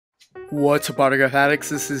What's up, autograph addicts?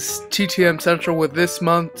 This is TTM Central with this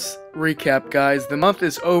month's recap, guys. The month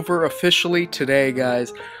is over officially today,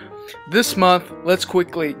 guys. This month, let's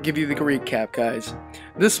quickly give you the recap, guys.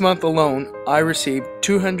 This month alone, I received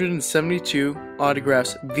 272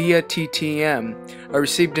 autographs via TTM. I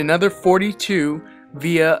received another 42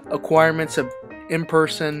 via acquirements of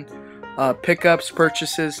in-person pickups,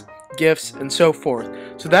 purchases, gifts, and so forth.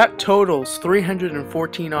 So that totals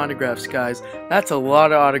 314 autographs, guys. That's a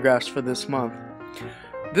lot of autographs for this month.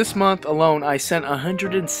 This month alone, I sent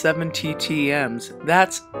 107 TTMs.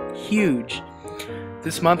 That's huge.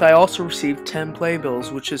 This month, I also received 10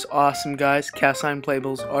 playbills, which is awesome, guys. Cast iron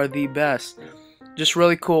playbills are the best. Just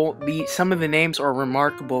really cool. Some of the names are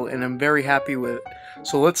remarkable, and I'm very happy with it.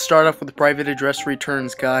 So let's start off with the private address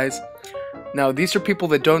returns, guys. Now, these are people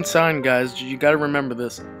that don't sign, guys. You got to remember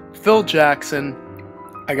this. Phil Jackson,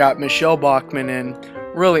 I got Michelle Bachman in,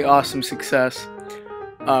 really awesome success.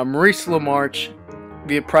 Maurice LaMarche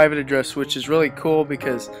via private address, which is really cool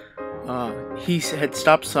because he had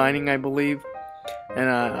stopped signing, I believe, and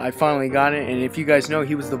I finally got it. And if you guys know,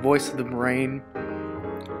 he was the voice of the brain,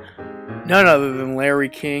 none other than Larry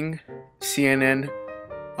King, CNN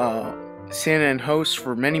host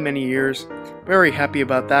for many years. Very happy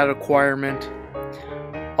about that acquirement.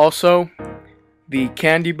 Also, the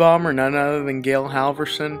Candy Bomber, none other than Gail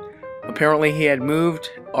Halverson. Apparently he had moved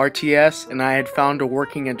RTS and I had found a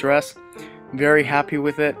working address. Very happy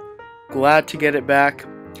with it. Glad to get it back.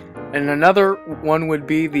 And another one would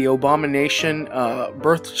be the Abomination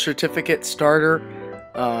birth certificate starter,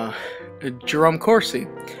 Jerome Corsi.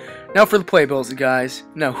 Now for the playbills, guys.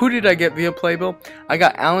 Now, who did I get via playbill? I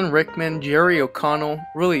got Alan Rickman, Jerry O'Connell,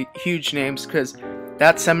 really huge names because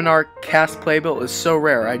that seminar cast playbill is so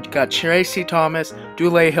rare. I got Tracy Thomas,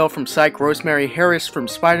 Dule Hill from Psych, Rosemary Harris from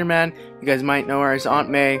Spider-Man. You guys might know her as Aunt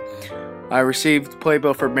May. I received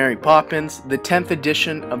playbill for Mary Poppins, the 10th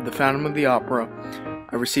edition of the Phantom of the Opera.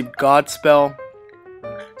 I received Godspell,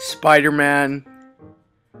 Spider-Man,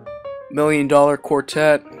 $1 Million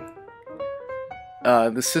Quartet,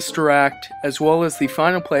 the Sister Act, as well as the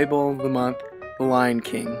final playbill of the month, The Lion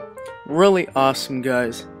King. Really awesome,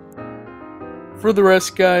 guys. For the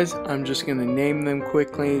rest, guys, I'm just going to name them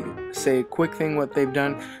quickly, say a quick thing what they've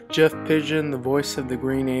done. Jeff Pigeon, the voice of the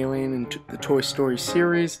Green Alien in the Toy Story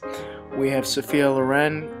series. We have Sophia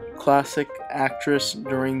Loren, classic actress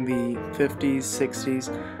during the 50s, 60s,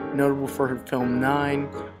 notable for her film 9.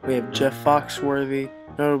 We have Jeff Foxworthy,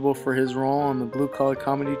 notable for his role on the Blue Collar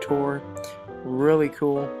Comedy Tour. Really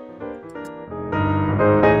cool.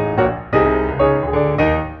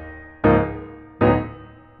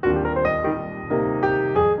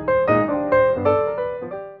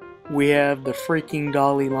 We have the freaking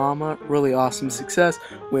Dalai Lama, really awesome success.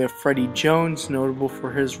 We have Freddie Jones, notable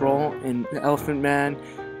for his role in Elephant Man,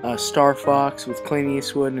 Star Fox with Clint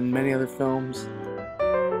Eastwood, and many other films.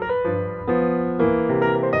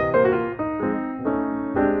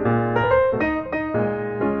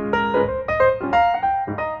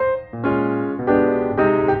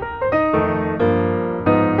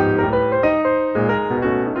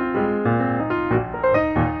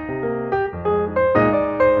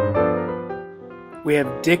 We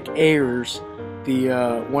have Dick Ayers, the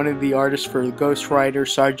one of the artists for Ghost Rider,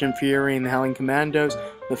 Sergeant Fury and the Howling Commandos,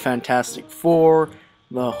 the Fantastic Four,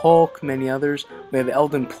 the Hulk, many others. We have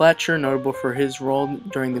Eldon Pletcher, notable for his role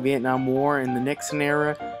during the Vietnam War and the Nixon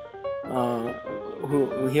era.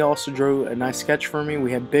 He also drew a nice sketch for me.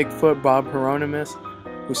 We have Bigfoot, Bob Hieronymus,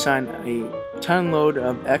 who signed a ton load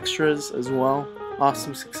of extras as well.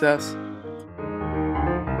 Awesome success.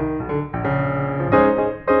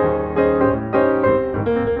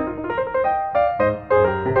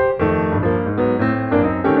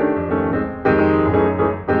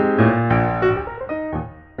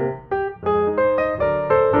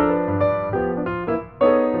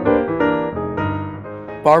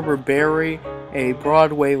 Barbara Barry, a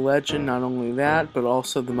Broadway legend, not only that, but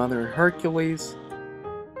also the mother of Hercules.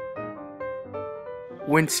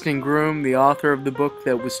 Winston Groom, the author of the book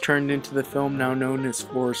that was turned into the film now known as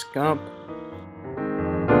Forrest Gump.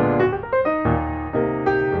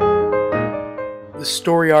 The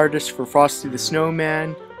story artist for Frosty the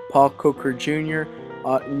Snowman, Paul Coker Jr.,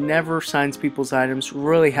 never signs people's items,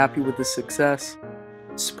 really happy with the success.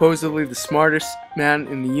 Supposedly the smartest man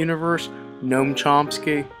in the universe, Noam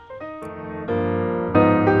Chomsky.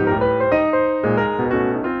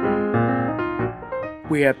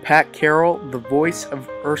 We have Pat Carroll, the voice of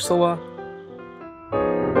Ursula.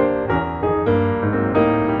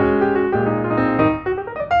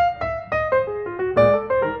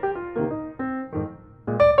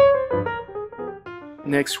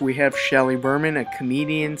 Next we have Shelley Berman, a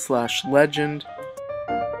comedian / legend.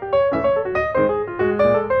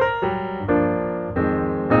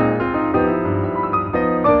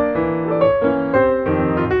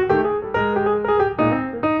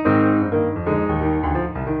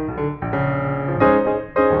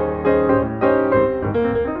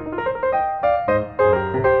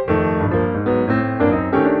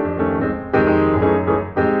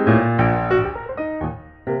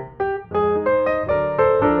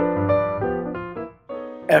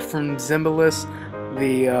 Efrem Zimbalist,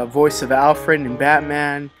 the voice of Alfred in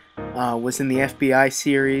Batman, was in the FBI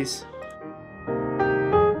series.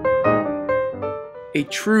 A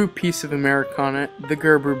true piece of Americana, the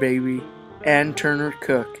Gerber baby, Ann Turner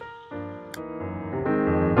Cook.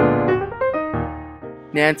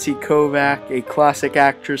 Nancy Kovac, a classic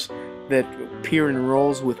actress that appeared in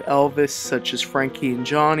roles with Elvis such as Frankie and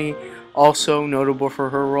Johnny, also notable for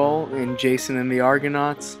her role in Jason and the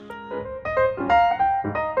Argonauts.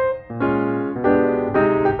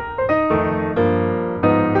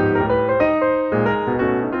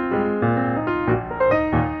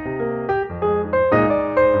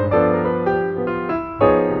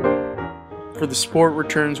 For the sport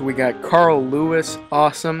returns, we got Carl Lewis,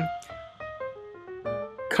 awesome.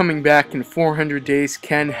 Coming back in 400 Days,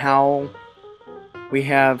 Ken Howell. We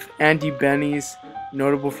have Andy Bennies,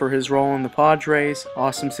 notable for his role in the Padres,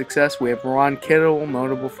 awesome success. We have Ron Kittle,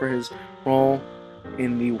 notable for his role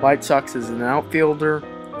in the White Sox as an outfielder.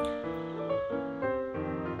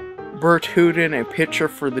 Bert Hooton, a pitcher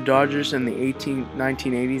for the Dodgers in the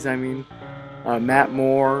 1980s, Matt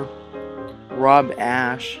Moore, Rob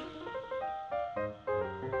Ash.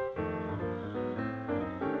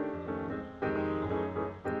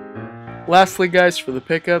 Lastly, guys, for the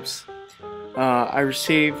pickups, I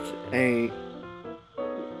received a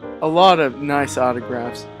lot of nice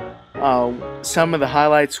autographs. Some of the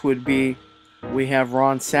highlights would be we have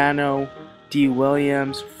Ron Santo, D.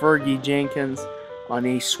 Williams, Fergie Jenkins on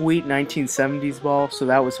a sweet 1970s ball, so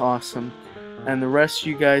that was awesome. And the rest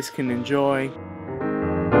you guys can enjoy.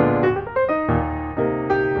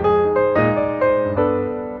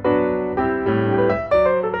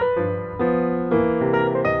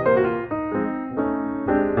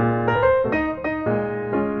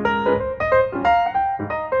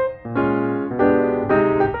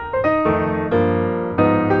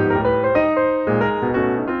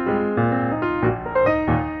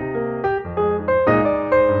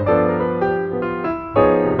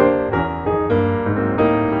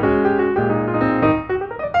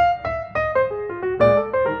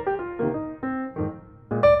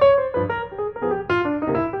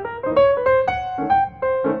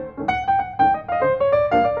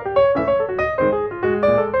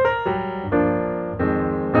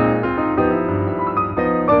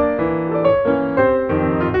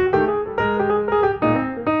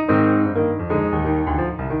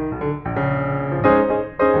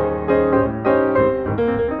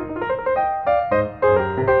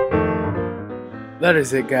 That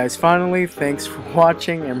is it, guys. Finally, thanks for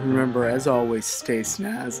watching, and remember, as always, stay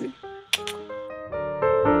snazzy.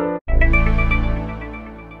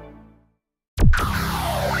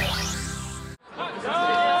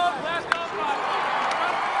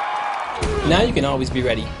 Now you can always be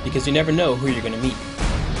ready, because you never know who you're going to meet.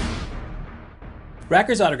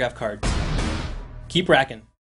 Racker's Autograph Cards. Keep racking.